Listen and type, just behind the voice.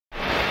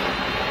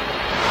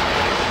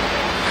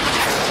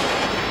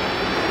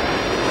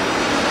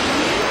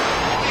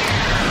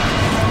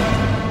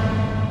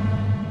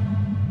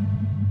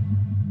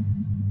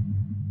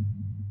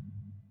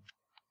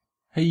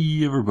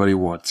Hey everybody,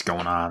 what's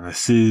going on?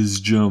 This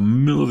is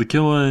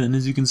JamillaTheKilla, and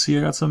as you can see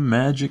I got some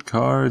magic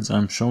cards.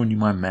 I'm showing you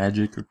my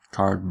magic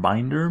card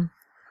binder,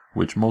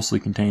 which mostly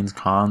contains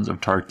cons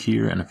of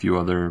Tarkir and a few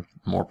other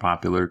more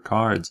popular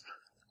cards.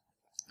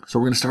 So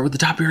we're going to start with the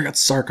top here. I got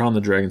Sarkon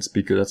the Dragon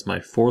Speaker, that's my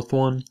fourth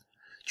one.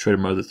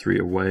 Traded my other three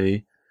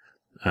away.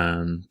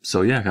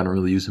 So yeah, I don't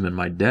really use him in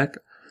my deck.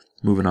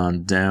 Moving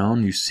on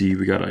down, you see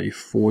we got a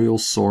foil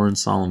Sorin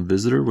Solemn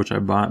Visitor, which I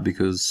bought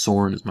because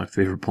Sorin is my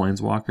favorite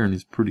planeswalker and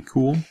he's pretty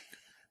cool.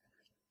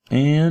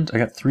 And I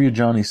got three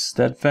Ajani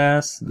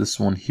Steadfast. This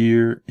one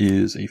here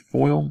is a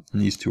foil, and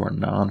these two are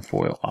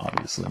non-foil,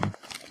 obviously.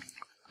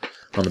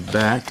 On the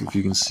back, if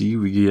you can see,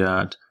 we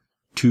got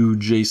two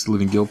Jace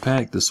Living Guild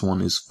Pack. This one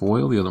is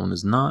foil, the other one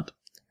is not.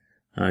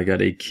 I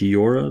got a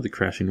Kiora, the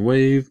Crashing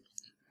Wave,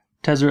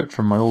 Tezzeret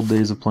from my old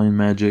days of playing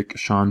Magic,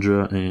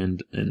 Chandra,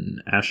 and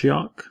an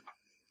Ashiok.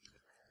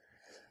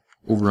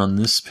 Over on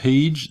this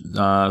page,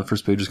 the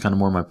first page is kind of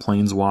more my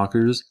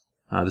planeswalkers.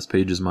 This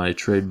page is my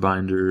trade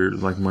binder,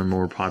 like my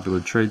more popular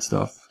trade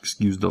stuff.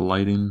 Excuse the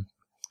lighting.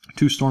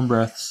 Two Storm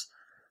Breaths,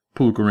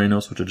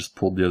 Puluka which I just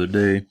pulled the other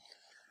day.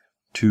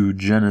 Two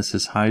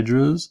Genesis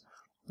Hydras,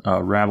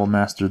 Rabble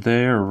Master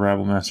there,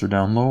 Rabble Master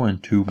down low,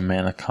 and two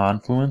Mana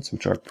Confluence,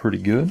 which are pretty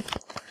good.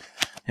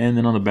 And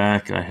then on the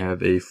back, I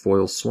have a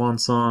foil Swan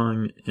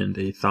Song and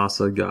a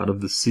Thassa, God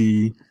of the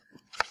Sea.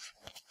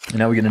 And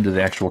now we get into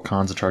the actual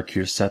cons of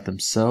Tarkir set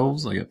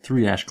themselves. I got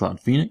three Ashcloud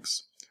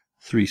Phoenix,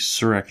 three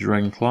Surak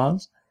Dragon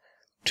Claws,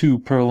 two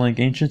Pearl-Link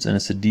Ancients, and a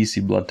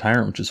Sidisi Blood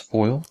Tyrant, which is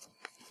foil.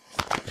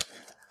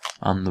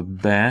 On the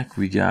back,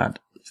 we got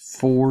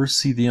four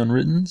See the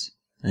Unwrittens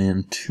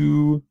and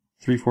two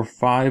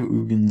 3/4/5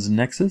 Ugin's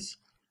Nexus.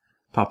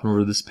 Popping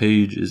over this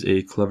page is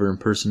a Clever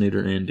Impersonator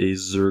and a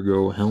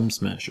Zergo Helm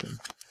Smasher.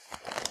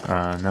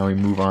 Now we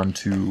move on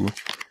to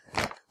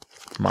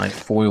my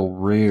foil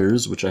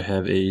rares, which I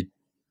have a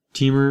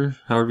Teamer,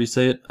 however you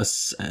say it,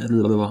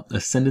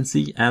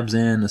 Ascendancy,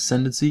 Abzan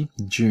Ascendancy,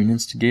 Jeering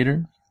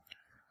Instigator,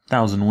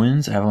 Thousand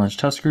Winds, Avalanche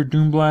Tusker,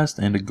 Doomblast,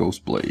 and a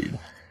Ghost Blade.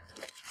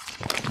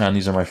 Now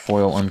these are my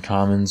foil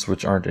uncommons,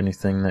 which aren't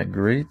anything that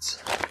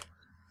great.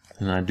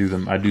 And I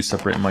do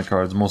separate my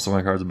cards. Most of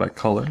my cards are by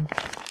color.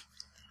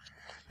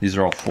 These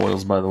are all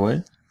foils, by the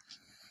way.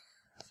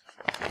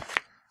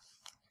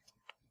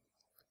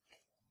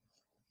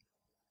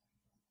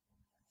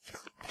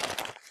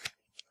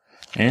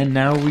 And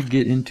now we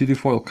get into the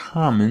foil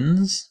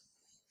commons,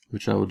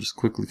 which I will just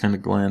quickly kind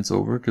of glance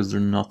over because they're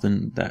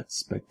nothing that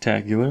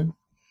spectacular.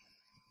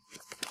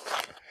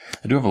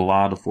 I do have a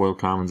lot of foil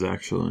commons,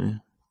 actually.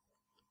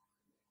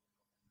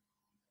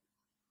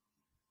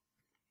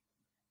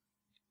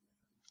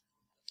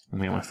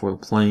 And I got my foil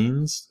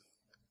plains,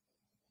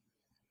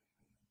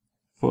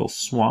 foil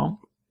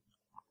swamp,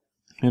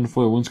 and a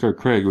foil Windscar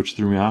Craig, which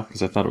threw me off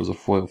because I thought it was a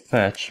foil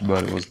fetch,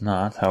 but it was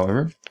not,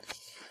 however.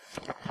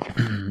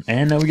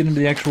 And now we get into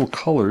the actual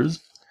colors.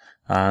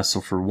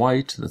 So for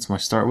white, that's my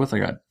start with. I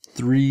got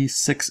three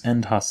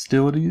 6-End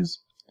Hostilities,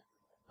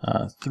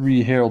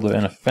 three Herald of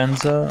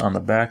Anafenza. On the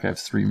back, I have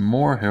three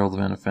more Herald of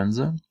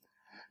Anafenza,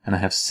 and I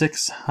have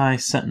 6 High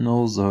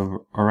Sentinels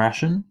of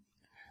Arashin,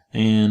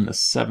 and a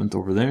 7th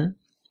over there.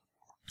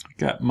 I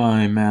got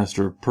my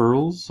Master of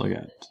Pearls. I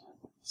got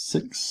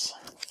 6.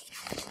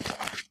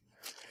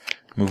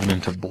 Moving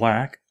into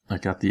black, I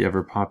got the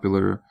ever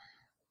popular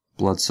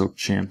Blood-Soaked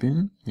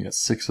Champion. I got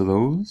 6 of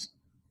those.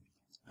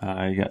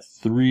 I got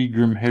 3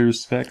 Grim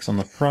Specs on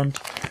the front,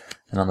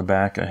 and on the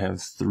back I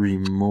have 3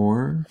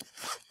 more.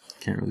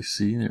 Can't really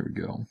see. There we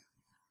go.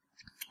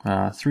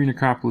 3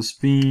 Necropolis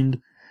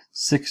Fiend,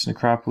 6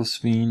 Necropolis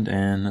Fiend,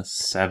 and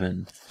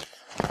 7.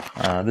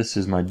 This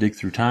is my dig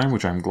through time,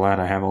 which I'm glad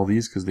I have all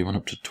these because they went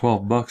up to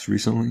 $12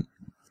 recently.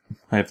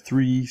 I have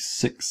 3,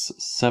 6,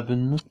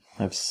 7.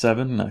 I have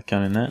 7, not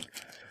counting that.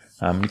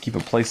 I'm going to keep a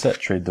playset,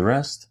 trade the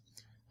rest.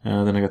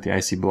 Then I got the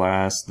Icy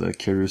Blast, the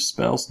Curious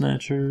Spell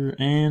Snatcher,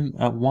 and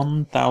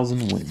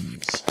 1,000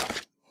 Winds.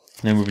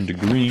 Now moving to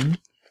green.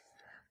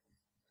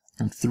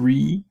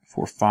 3,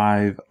 4,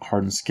 5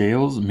 Hardened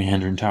Scales,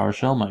 Meandering Tower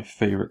Shell, my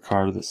favorite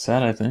card of the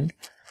set, I think.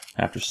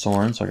 After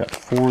Sorin, so I got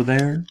 4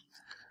 there.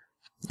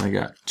 I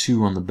got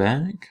 2 on the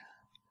back.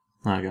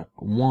 I got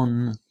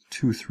 1,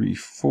 2, 3,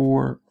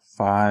 4,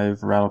 5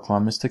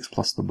 Rattleclaw Mystics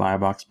plus the buy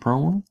box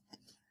promo.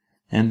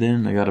 And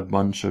then I got a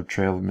bunch of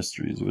Trail of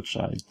Mysteries, which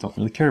I don't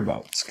really care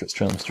about, because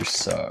Trail of Mysteries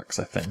sucks,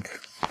 I think.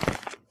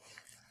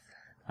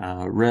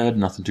 Red,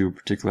 nothing too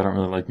particular. I don't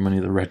really like many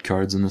of the red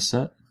cards in this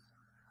set.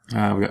 We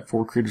got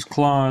 4 Creator's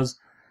Claws,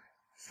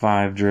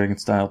 5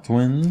 Dragon-Style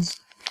Twins,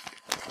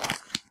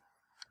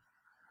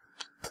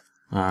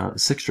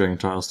 6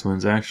 Dragon-Style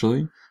Twins,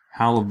 actually.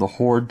 Howl of the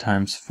Horde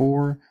times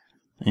 4,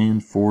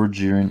 and 4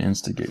 Jeering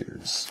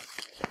Instigators.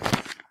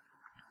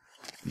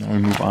 Now we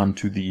move on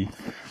to the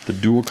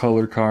dual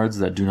color cards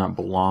that do not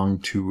belong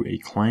to a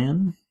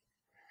clan.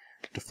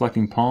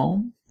 Deflecting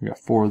Palm, we got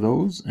 4 of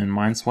those, and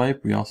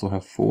Mindswipe, we also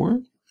have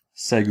 4.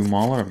 Sagu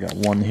Mauler, I've got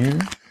 1 here,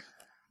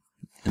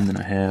 and then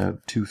I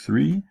have 2,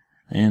 3,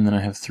 and then I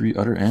have 3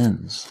 Utter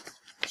Ends.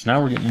 So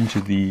now we're getting into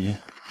the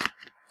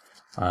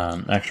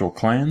actual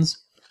clans.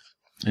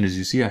 And as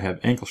you see, I have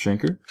Ankle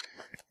Shanker.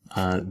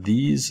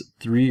 These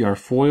 3 are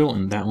foil,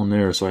 and that one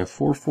there. So I have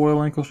 4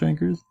 foil Ankle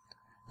Shankers.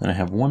 Then I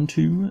have 1,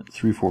 2,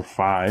 3, 4,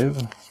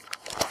 5,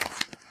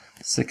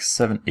 6,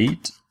 7,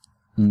 8,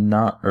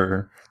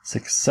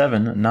 6,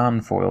 7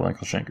 non-foil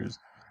Ankle Shankers. So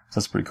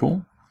that's pretty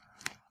cool.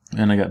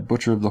 And I got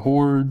Butcher of the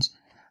Hordes,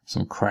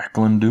 some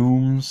Crackling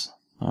Dooms,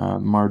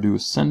 Mardu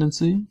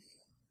Ascendancy,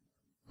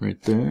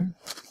 right there.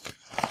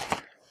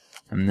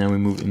 And then we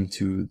move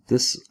into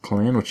this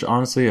clan, which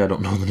honestly, I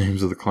don't know the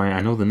names of the clan.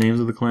 I know the names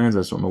of the clans, I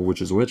just don't know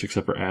which is which,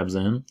 except for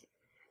Abzan.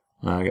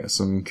 I got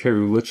some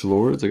Keru Lich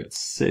Lords, I got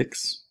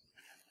 6.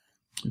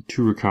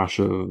 2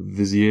 Rakasha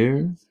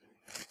Vizier,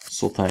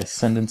 Sultai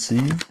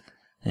Ascendancy,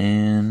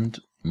 and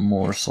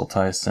more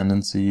Sultai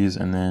Ascendancies,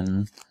 and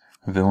then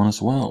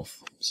Villainous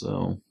Wealth.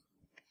 So,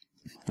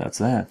 that's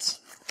that.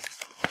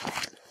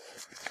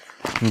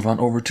 Move on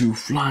over to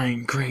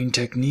Flying Crane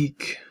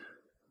Technique.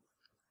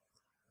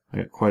 I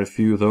got quite a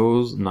few of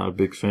those. Not a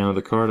big fan of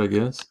the card, I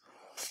guess.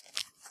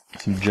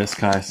 Some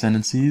Jeskai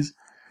Ascendancies.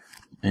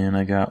 And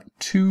I got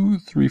 2,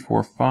 3,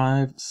 4,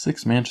 5,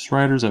 6 Mantis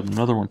Riders. I have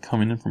another one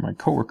coming in from my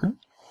coworker.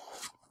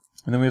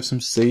 And then we have some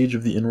Sage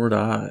of the Inward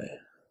Eye.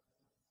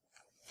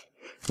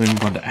 Then we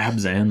move on to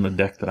Abzan, the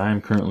deck that I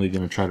am currently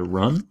going to try to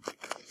run.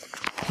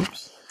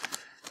 Oops.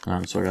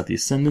 So I got the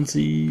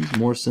Ascendancies,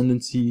 more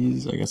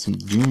Ascendancies. I got some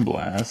Doom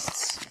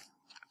Blasts.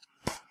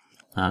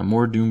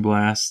 More Doom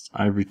Blasts,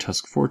 Ivory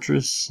Tusk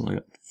Fortress. I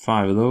got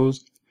 5 of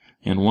those.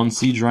 And 1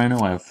 Siege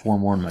Rhino. I have 4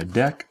 more in my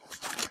deck.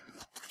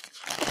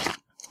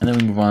 And then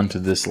we move on to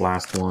this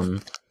last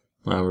one.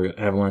 We got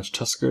Avalanche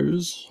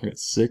Tuskers. I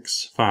got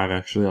 5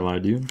 actually, I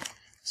lied to you.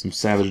 Some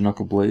Savage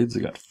Knuckle Blades. I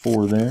got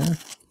 4 there.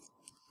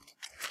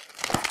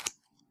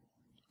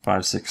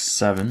 5, 6,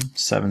 7.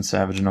 7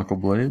 Savage Knuckle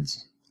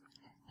Blades.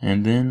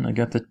 And then I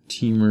got the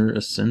Teamer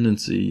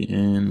Ascendancy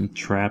and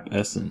Trap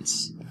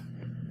Essence.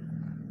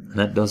 And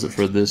that does it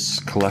for this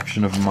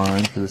collection of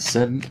mine for the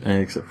set,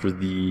 except for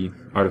the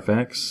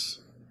artifacts,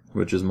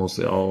 which is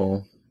mostly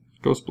all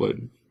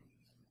Ghostblade.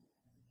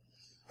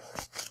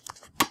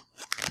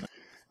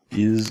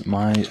 Is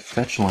my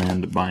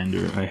Fetchland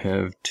binder. I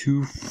have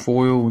 2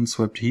 foil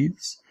Windswept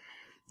Heaths,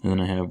 and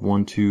then I have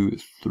 1, 2,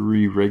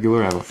 3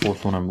 regular. I have a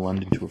 4th one I'm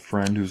lending to a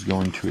friend who's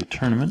going to a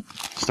tournament,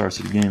 Star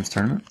City Games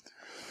tournament.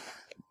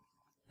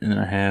 And then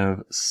I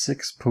have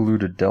 6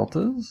 Polluted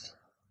Deltas.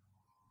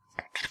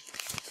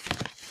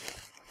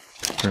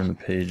 Turn the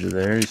page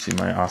there, you see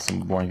my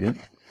awesome blanket.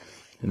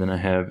 And then I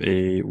have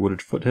a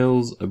Wooded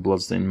Foothills, a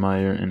Bloodstained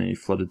Mire, and a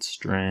Flooded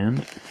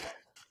Strand.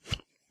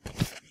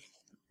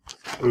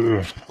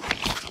 Ugh.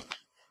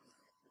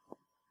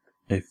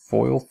 A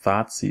foil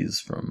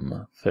Thoughtseize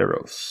from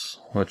Theros,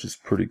 which is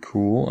pretty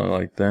cool. I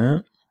like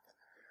that.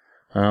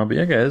 But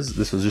yeah, guys,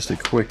 this was just a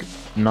quick,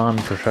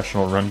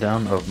 non-professional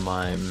rundown of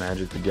my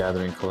Magic the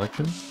Gathering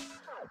collection.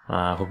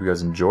 I hope you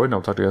guys enjoyed, and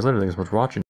I'll talk to you guys later. Thanks so much for watching.